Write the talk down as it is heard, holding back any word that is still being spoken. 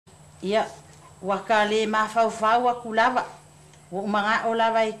Ia waka le mafau aku lava. O manga o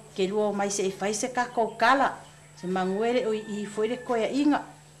lava ke luo mai se fai se ka kala. Se manguele o I foi le koia inga.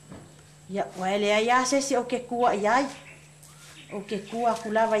 Ia waele ai se o ke kua iai. O ke kua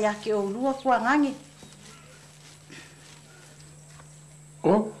aku lava ia ke o lua kua ngangi.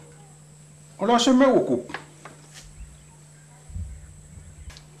 Ola se me uku.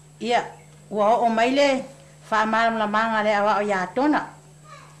 Ia wa o maile fa malam la manga le awa o ya tona.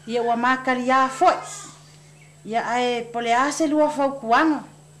 Ia wa makali ya foi. Ia ai pole ase lua fau kuanga.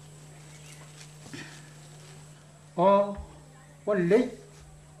 Wale.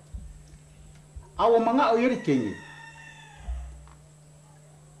 Awa manga o yeri kengi.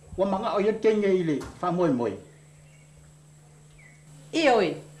 Wa manga o yeri kengi ile fa moi moi.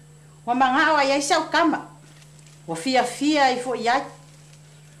 Ioi. Wa manga o ai sau kama. Wa fia I fo ia.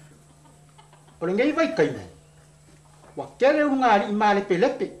 Ole ngai vai kai. Wa kele unga I male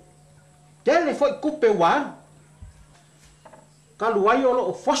pelepe. Kele foi kupe wan. Kalu ai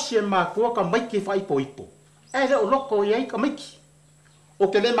o fosie ma ko ka mai ke fai poipo. Ele o loko ia ka mai. O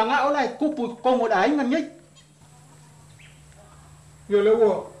kele manga o lai kupu kongo da inga ngai. Ia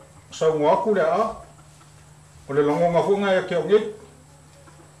lewa SAMOA aku le a. O le longonga funga ia ke o ngai.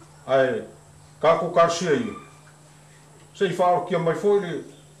 Ai kaku karsia ia. Sei fao kia mai foi le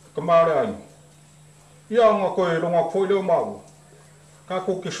kamare ai. Ia nga koe longa foi le mau.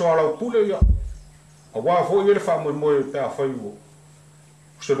 Kaku ke soala pule ia. A wa foi le fa mo mo pe a fai wo.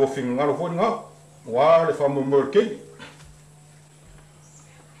 Se lo fin ngalo foi nga. Wa le fa mo mo ke.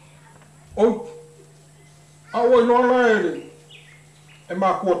 O awa no la e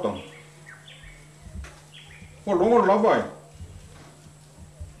ma kuotong. O longo la vai.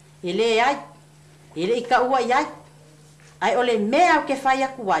 Ele ai. Ele ika ua iai. Ai ole mea ke fai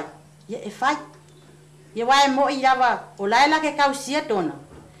aku ai. Ia e fai. Ia wae mo I lava o laila ke kausia tona.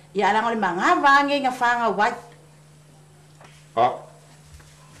 Ia alang ole manga vange nga fanga wai.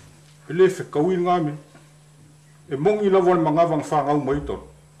 Ele fe kawin ngami. E mongi lava le manga vang fanga mai to.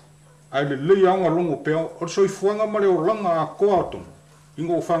 Ai le anga longo pe o soi fuanga male o langa a koaton.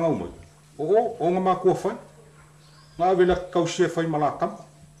 Ingo fanga mai. O nga ma ko fai. Nga vela kausia fai malakam.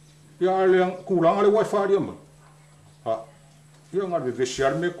 Ia le kulanga le wifi dia mai. Ia nga ve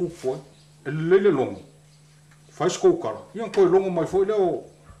vesiar me ku foi. Le longo. Faz ko kala. Ia ko longo mai foi le o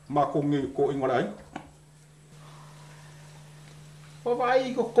ma ko ngi ko ingola ai. O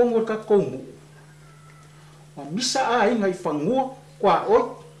vai ko kongo ka kongo. O misa ai ngai fangua kwa oi.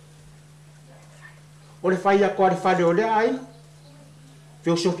 O le fai a kwa le fale o le ai.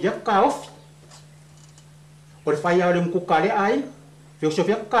 Veo sofia ka off. O le fai a le mkukale ai. Veo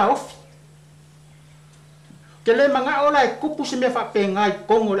sofia ka off. Ke le manga o lai kupu se me fa pengai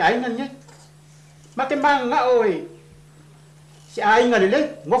kongo le ai nganye. Ma ke manga oi. Si ai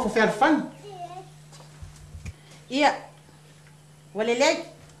ngale ngofo fer fan. Ia. Wale le.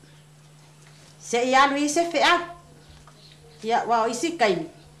 Se ia lui se fea. Ia wa isi kai.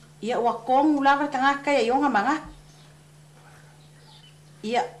 Ia wa kong lava tanga kai yonga manga.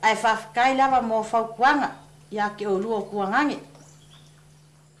 Ia ai fa kai lava mo fa kuanga. Ia ke o luo kuangangi.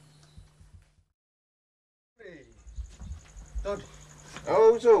 Tod.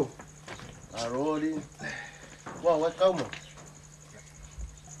 Au so. Aroli. Wa kauma.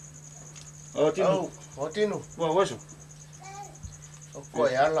 Tino. O tino. Wa waso. O ko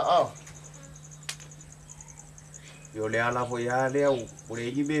ya la a. Yo le ala foi a le o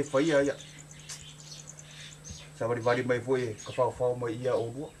le ni me foi ya. Sa vari mai foi ka fa mai ia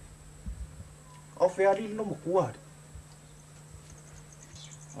o ru. O fe ali no mo kuar.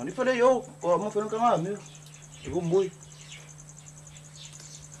 Ani fale yo, o mo fe no kanga me. E go moi.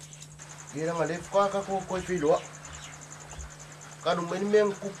 Dia ngale fa ka ko filo. Ka no men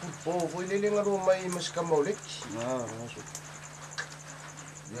men ku po foi le ngaro mai mas ka maulek. So.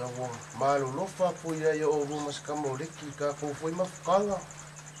 Ya wo malo lo fa foi ya o ru mas ka maulek ka ko foi ma kanga.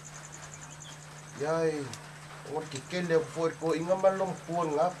 Ya o ki kele foi ko inga malom ko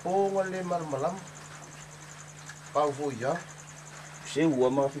nga po ngale mal malam. Pa foi ya. Se o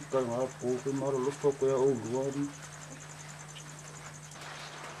ma fica nga ko ko maro lo fa ko ya o ru.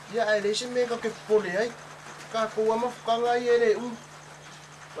 Ya ele se me ka ke pole ai. Ka ko ma kanga ele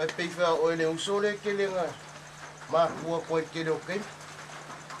vai peifa o ele sole ke le nga. Ma ko ke le okay.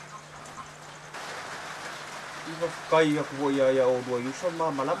 Iba kai aku ya o do yu so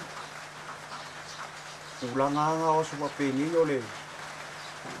ma malam. Ulanga nga o so pe ni yo le.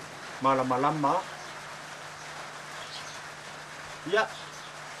 Malam ma. Ya.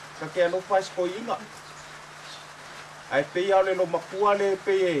 Ka ke no faz ko inga. Ai pe ya le lo makua le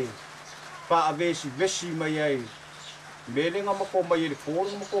pe. Pa avesi vesi mai ai. Mele nga makomai ele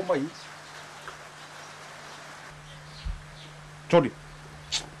fōru makomai. Sorry.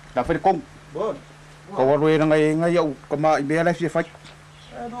 Da whare kong. Bon. Ka waru e ranga e ngai au ka maa i mea lai fia whai.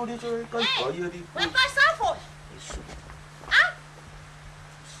 No di so kai kai di. Wa ka sa fo. Ah.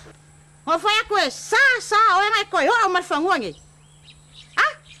 Ho fa ko sa o ngai ko yo mal fanguangi.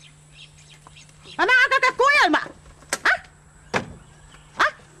 Ah. Ana ka ko ya ma. Ah.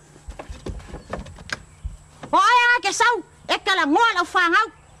 Ah. O ai ke sau e kala ngol au fangau.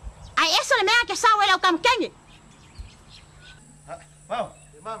 Ai esa le mea ke sau e lau kam kengi. Mam,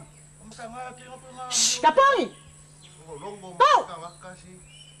 mam. Kamusta nga ki nga. Kapongi. Go.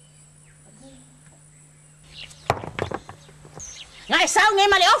 Ngai sau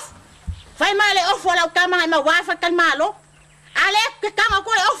ngai male off. Fai male off wala kama ngai ma wafa kal malo. Ale ke kama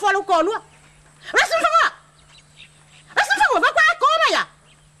ko le off wala ko lu. Rasu fa. Rasu fa ba ko ma ya.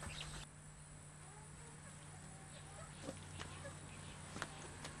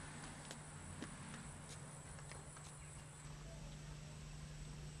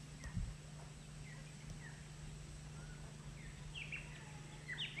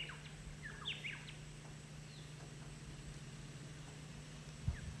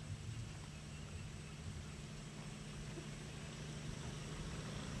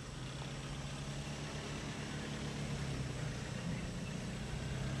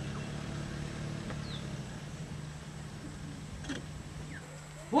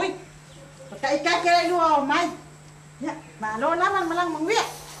 Ui, pakai kaki lu mai. Ya, malo laman malang mengwiak.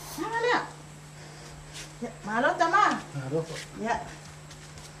 Mana dia? Ya, malo tama. Malo. Ya.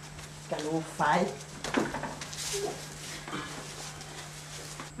 Kalau fai.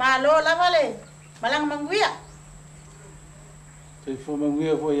 Malo la vale. Malang mengwiak. Thì phụ mong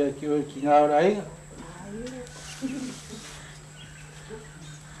người phụ ya kêu chị nào đấy.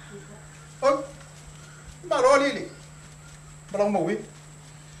 Ôi, mà rồi đi. Mà lòng màu đi.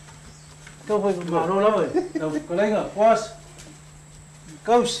 Câu phải mà đâu lắm rồi. Đâu có lấy ngờ quá.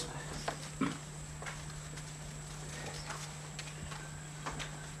 Câu.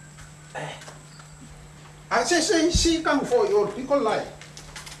 Ai si kang foi o ti ko lai.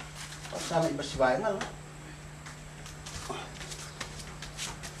 Sa mi basibay nga.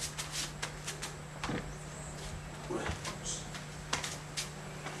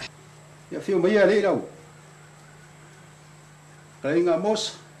 Ya fio mai ali đâu. Cái nga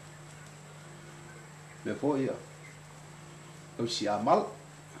mos. Le foi ya. O si amal.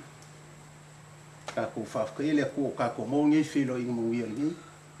 Ka ko fa ke le ko ka ko mo ngi filo ing mo wi ali.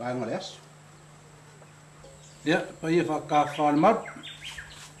 Ba nga les. Dạ, bây giờ phải cà phê mất.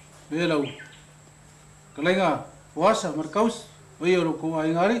 Bây giờ đâu? Cái này à, quá sợ mất câu. Bây giờ đâu có ai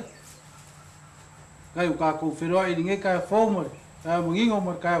ngari. Cái cà cô phê rồi đi nghe cái phô mà. À, mình nghĩ ngom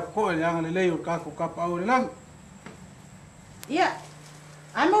một cái phô là ăn lấy cà cô cà bao lăng. Iya.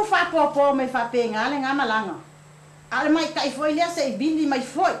 Amo fa popo me fa penga le ngama langa. Al mai kai foi le se bindi mai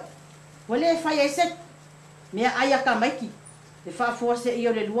foi. Wale fa ye set. Me aya ka mai ki. Le fa fo se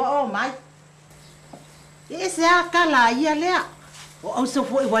io le lua o mai. Ese a kala ia lea. O au so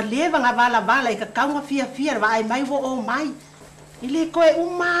foi wa leva nga bala ka kaunga fia va ai mai wo o mai. Ile koe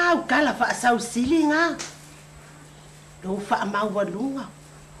uma u kala fa sau silinga. Do fa mau wa lunga.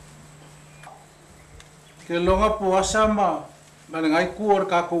 Cái longa puasa mà ngai kuor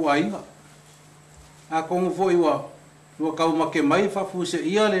ka ko ainga. A ko foi wa. Wa kau make mai fa fu se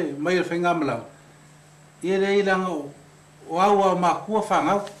ia le mai fe ngamla. Ia le ilang o au ma ku fa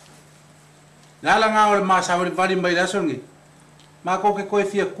ngau. La la ngau ma sa vali mai la songi. Ma ko ke koe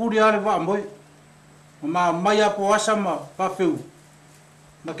fia kuri ale va moi. Ma mai a puasa ma fa feu.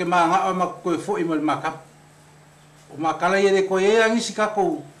 Ma ke ma nga ma koe foi ma kap. O ma kala ye ko ye angi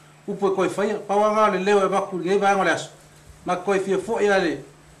sikako. Upo koe fai pa nga le leo e ba ku ngai va ngolas. Ma koe fia foi ale.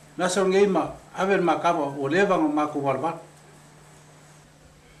 Na songi ma aver ma kapa o leva ma ko valva.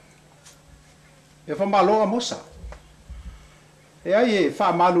 E fa malo a mosa. E ai e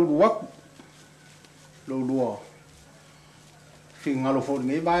fa malu luak. Lo luo. Fingalo fo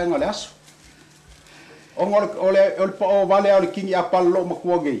ngai ba ngolas. O ngol ole o vale o kingi a pallo ma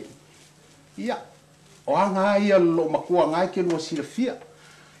ko gei. Ia. O anga ia lo ma ko ngai ke lo silfia.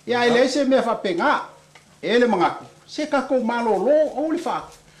 Ia ele se me fa penga. Ele mangaku. Se ka ko malo lo o li fa.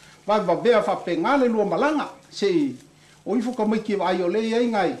 Va bea fa penga le lo malanga. Se o ifu ka mai ki ai o le ai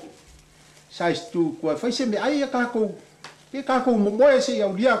ngai. Sai stu ko fa se me ai ka ko. Ke ka ko mo mo se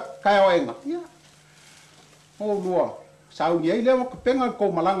au dia ka o enga. Ia. O lua. Sau ye le ko penga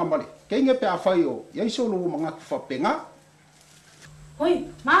ko malanga male. Ke nge pe afai o. Ye so lo mangaku fa penga. Oi,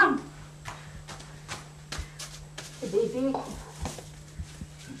 mam. Baby.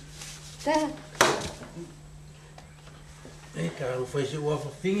 Ta. E ka fai se ua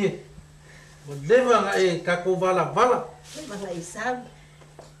finge. O leva nga e ka ko vala. Mala isau.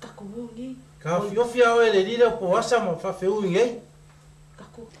 Kako ngi. Ka fiofia o ele lila po asa ma fa feu ngai.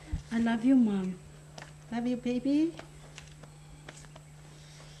 Kako. I love you, Mom. Love you, baby.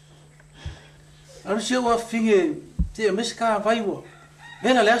 Aru se ua finge te mes ka vai wo.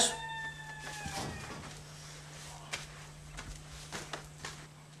 Vena leso.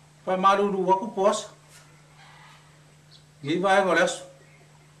 Pa maruru waku po asa. Ngai vai ngo leso.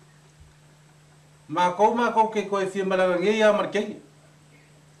 Ma ko ke ko e fia malaga ngai a markei.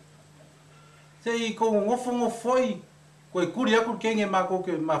 Se i ko ngofo foi ko e kuri aku kenge ma ko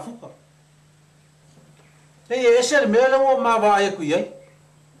ke mafuka. Se e ser mela o ma va e ku ai.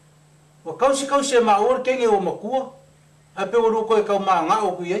 O kausi ma or kenge o makua. A pe o ko e ka ma nga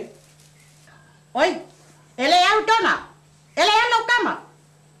o ku ai. Oi, ele é o tona. Ele é no cama.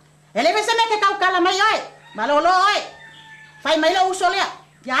 Ele vai ser me que kau kala mai oi. Malolo oi. Fai mai lo uso lea.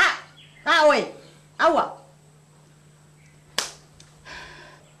 Ya. Ah oi. Awa.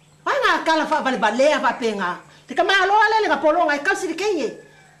 Ai nga kala fa balea fa penga. Te ka malo ale nga polo nga kausi de kenye.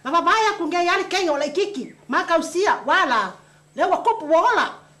 Ma babaya ku ngai ale kenye ola kiki. Ma kausia wala. Le wa kopu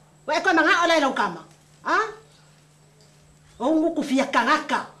wala. Wa ko nga ola lo kama. Ah? O nguku fia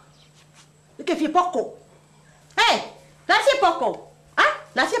kangaka. Que fie poco. Hey, lá se poco. Ah,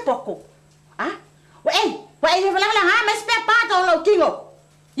 lá se poco. Ah? Hey, you will have my spare part on lo kingo.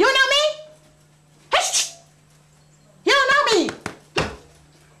 You know me? Hey, you know me?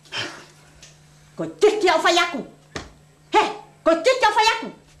 Ko tiki au fayaku. Hey, ko tiki au fayaku.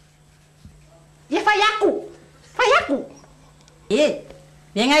 Ye fayaku. Eh,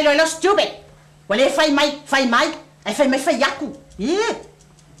 venga lo stupid. Wale fai mai. Ai fai mai fayaku. Eh.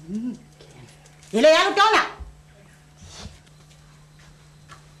 Ele é o dona.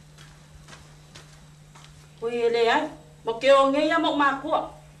 Oi, ele é. Porque o ngai mo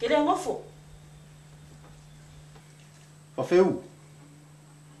makua. Que ele ngofo. Fa feu.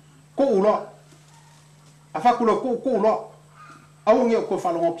 Ko ulo. Afa kulo ko ulo. Au nge ko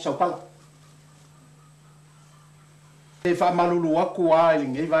fa longo pisa pala. E fa malulu aku ai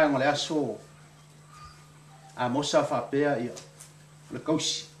ngai vai ngole aso. A moça fa pea ia. Le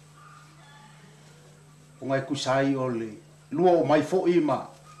kausi. O ngai kusai o le lua o mai fo ima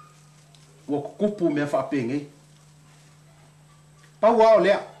o kupu me fa penge pa wa o le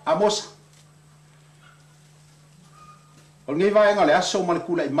a mosa o ngai vai ngale aso mal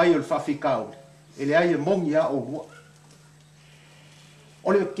kula mai o fa fikao ele ai mongi a o lua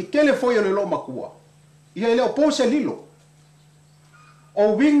o le kele foi o le lo makua ia ele o pose lilo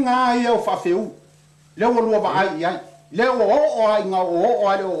o winga ia o fa feu le o lua ba ai le o ai nga o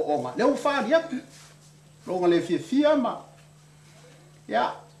ai o nga le o fa ia longa le fia ma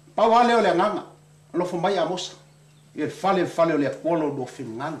ya pa wale o le nganga lo fo mai a mosa e fale o le polo do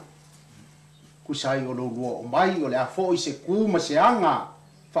fingal ku sai o lo o mai o le a fo i se ku ma se anga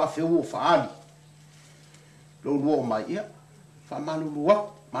fa feu fa ali lo o mai ya fa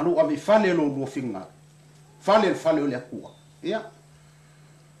malu a mi fale lo do fingal fale o le ku ya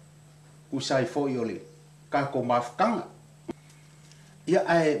ku sai fo i o le ka ko mafkanga ya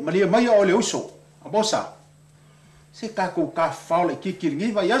ai malia mai o le uso a bosa se kako ka faule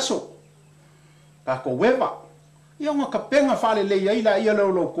kikiringi va yaso kako weva ia nga kapenga fale le ia ila ia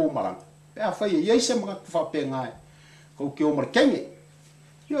lo ko malang pe a fai ia se mga fa penga ko ki o markenge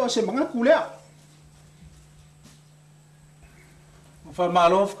ia se mga kulea Fa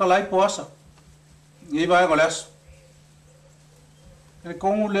malo fa lai poasa. Ngai vai golas. E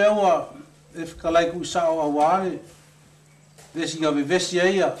kongu lewa e fa lai ku sa o wale. Desinga vivesi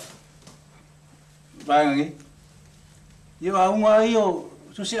ia. Vai ngai. Ia aunga io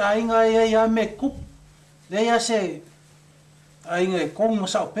so se ainga ia me kup. Le ia se ainga kongu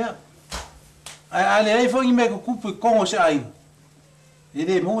sa pe. Ai ale ai fo i me kup kongu se ainga.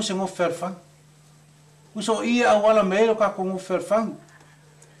 Ele mo se mo ferfang. Uso ia wala melo ka kongu ferfang.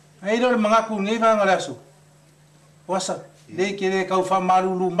 Ai do mga ku ngai va ngalaso. Wasa le ke ka fa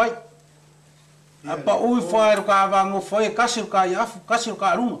marulu mai. Apa ui fa ka va ngo foi kasi ka ia kasi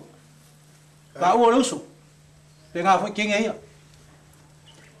ka ruma. Ka o luso. Penga foi kinga ia.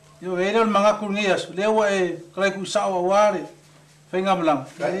 Yo vero mga ku ngai as le wa e kai ku sa wa ware. Fenga mlang.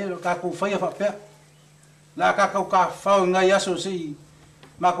 Ai ka ku fa fa pe. La ka fa ngai aso si.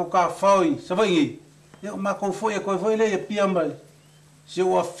 Ma ku ka fa sa vai. Yo ma ko foi le pia mai. Se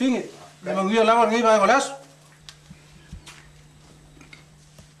o finge, le manguia lava ngai vai golas.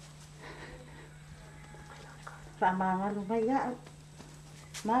 Fa mangalo mai ya.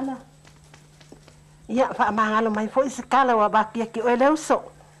 Mala. Ya fa mangalo mai foi se kala wa ba ki o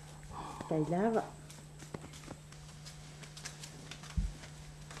eleuso. Kai lava.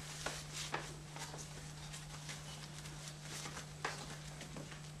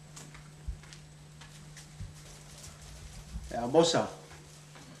 Ya mosa.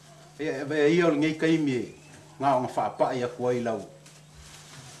 Ia o ngai kai mi nga o fa pa ia ko i lau.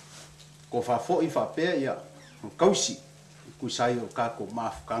 Ko fa fo i fa pe ia. Kausi ku sai o ka ko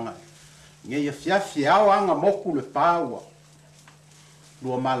mafukanga. Ngai ia fia anga moku le paua.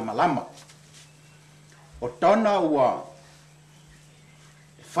 Lua malama. O tana ua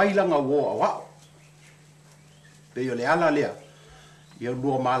failanga wo wa. Pe yo le ala lea. Ia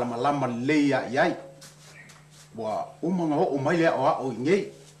lua malama leia iai. Wa umanga o mai lea o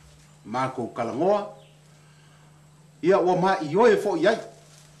ngei. Ma ko kalangoa. Ia o ma io e fo iai.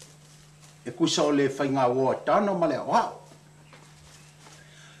 E kusa o le whainga o tano ma lea wa.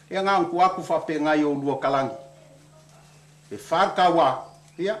 Ia ngā nku aku whape ngai o lua kalangi. E wharka wa.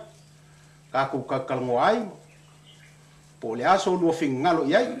 Ia. Ka ko kalangoa ai. Po le aso lua whingalo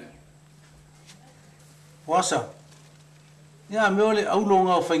iai. Wasa. Ia me ole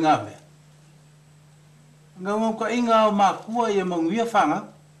aulonga o whainga me. Ngā ngau ka inga o mākua i a manguia whanga.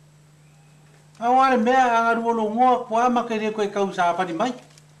 Aware mea anga ruolo ngoa kua makere koe kau sa apani mai.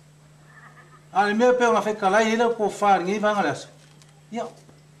 Ale mea peo ngā whekalai hila ko whaari ngai whanga leasa. Ia.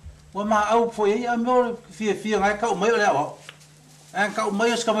 Wa maa au po ia ia me ole fia ngai kau mai ole awa. Ang kau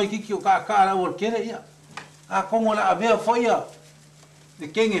mai os kamai kiki o ka ala o kere ia. A kongo la avea fo ia. De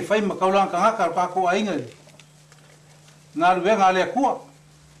kenge whai makaulang ka ngaka pa ko ainga. Ngā ruwe ngā lea kua.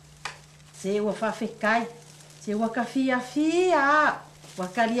 Se ua whawhekai. Se ua ka fia. Wa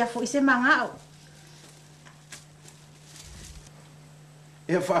kalia fo ise mangao.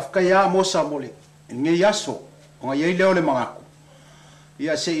 E whawhekai a mosa mole. Nge yaso. O ngā iei leo le mangaku.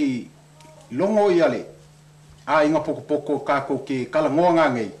 Ia se i longo ia le. A inga poko kako ke kalangoa ngā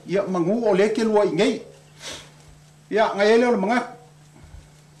ngei. Ia mangu o leke lua i ngei. Ia ngā iei leo le mangaku.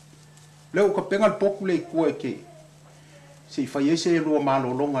 Leo ka pengal poku le i kua e ke. Se i whai ese e lua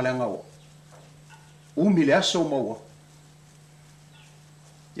malolonga le ngau. Umi le aso maua.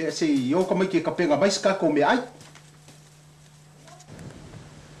 Ia se i o ka mai ke ka penga mais kako me ai.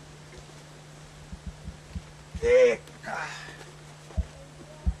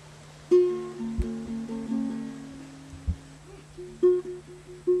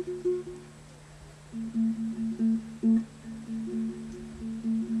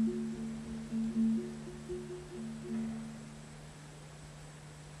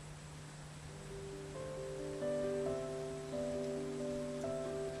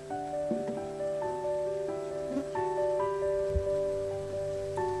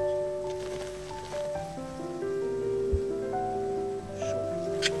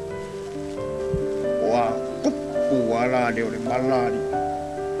 Leo le malari.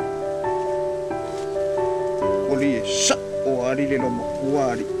 Oli e sa o ari le loma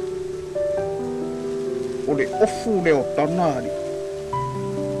kuari. Ole ofu le o tanari.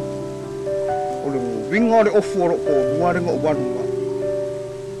 Ole winga le ofu o o muarenga o wanua.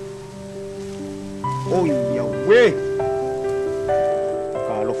 O ia we.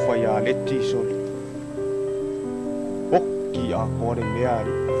 Ka lo fai a le tisoli. Hokki a kore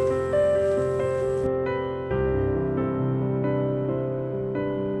meari.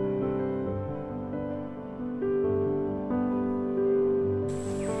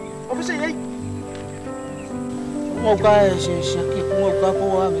 Ngau ka se ke ngau ka po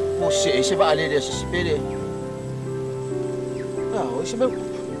a me po se va ale de se pere. Ah, o se meu.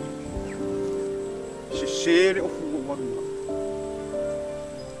 Se sere o fu o wanua.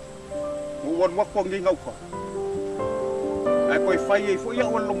 O wanua ko ngi ngau ka. Ai ko fai e fo ia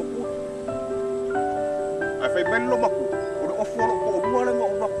o lo maku. Ai fai men lo maku. O foro ko o muara ngo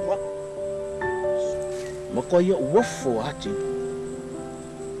o maku. Ma ko ia o fo ati.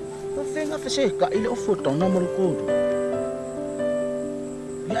 Venga fese ka ile o fo tona mo ko.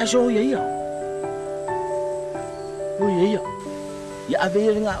 Ya so ia. O ia. Ya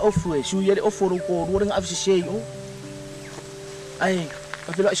ave nga o fo e su ia o fo ko ro nga afse se o. Ai,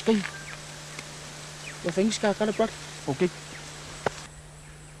 a vela skai. O fengis ka kala prat. Okay.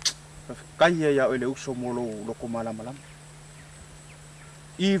 Kai ya o le uso mo lo ko mala.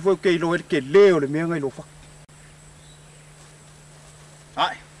 I vo ke lo ke leo le me ngai lo fa.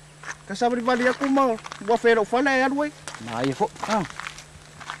 Ai. Kasabri vali aku mau buat ferok fala ya duai. Nah, ya fo.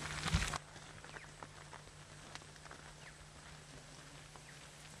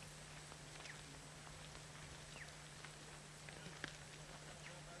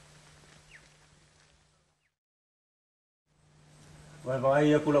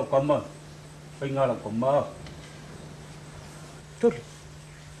 Vai aku lau kama. Pengal lau kama. Tuh.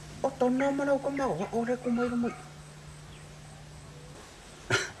 O tona mana kama o re kumai kumai.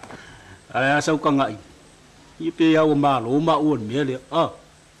 Ai asau ka ngai. I pe ia o malo ma o me le.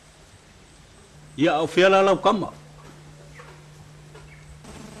 Ia o fela lau kama.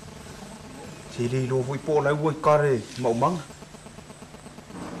 Vili lo voi po na voi kare mau manga.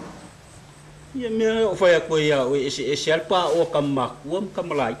 Ia mea o whai a koe ia o ese alpa o kamakuam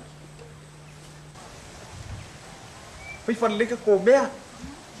kamalai. Pai whanleka ko mea.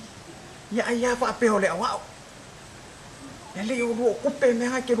 Ia ai a wha peo le awao. Ia le o ruo kupe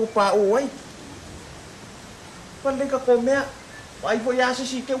mea ke rupa o ai. Whanleka ko mea. Ai voi ase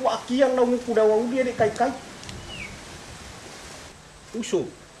si ke wa kia lau ngukura wa uli ere kai kai. Uso.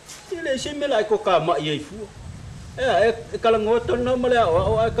 Ele se me lai ko ka ma ia fu. E kala ngoto no male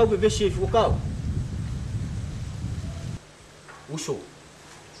o ka be besi fu ka. Uso.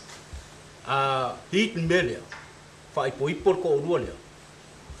 A hit mele. Fai poi por ko ruole.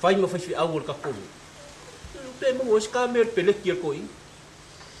 Fai ma fai awol ka ko. Pe mo os ka mer pele kier ko i.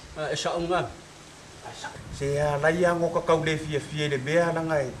 E sa unga. Se a lai ango ka kau le fie le mea na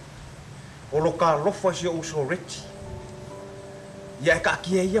ngai. O lo ka lofa si o uso rich. Ia ka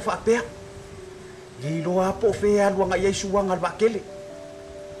kia ia wha pea. Li loa po whea luanga iei suanga alwa kele.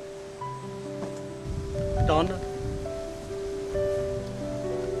 Tana.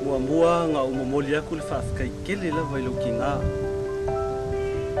 Mua nga umomoli aku le whaafikai kele la wailau ki ngā.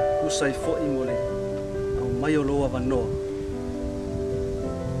 Usai fo i mole. Au mai o loa wanoa.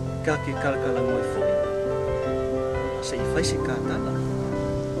 Ka ke karakala ngoi fo i. Se i whaise ka tata.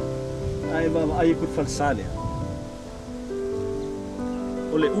 Ai mama ai kut falsalea.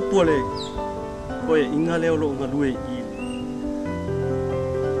 Ole upole koe inga leo lo nga lue i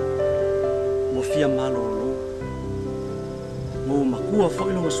mo fia malo lo mo makua fo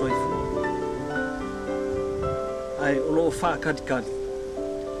ilo nga soifu ai olo o faa kadi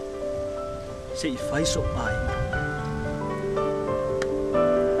se i faiso ai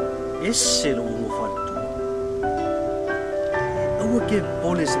esse lo mo faltu aua ke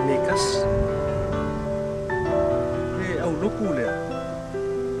pole se mekas le au loku lea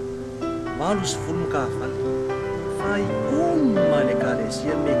Malus fun ka fale. Fai le kale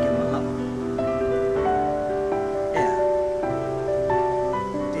sia me ke maha.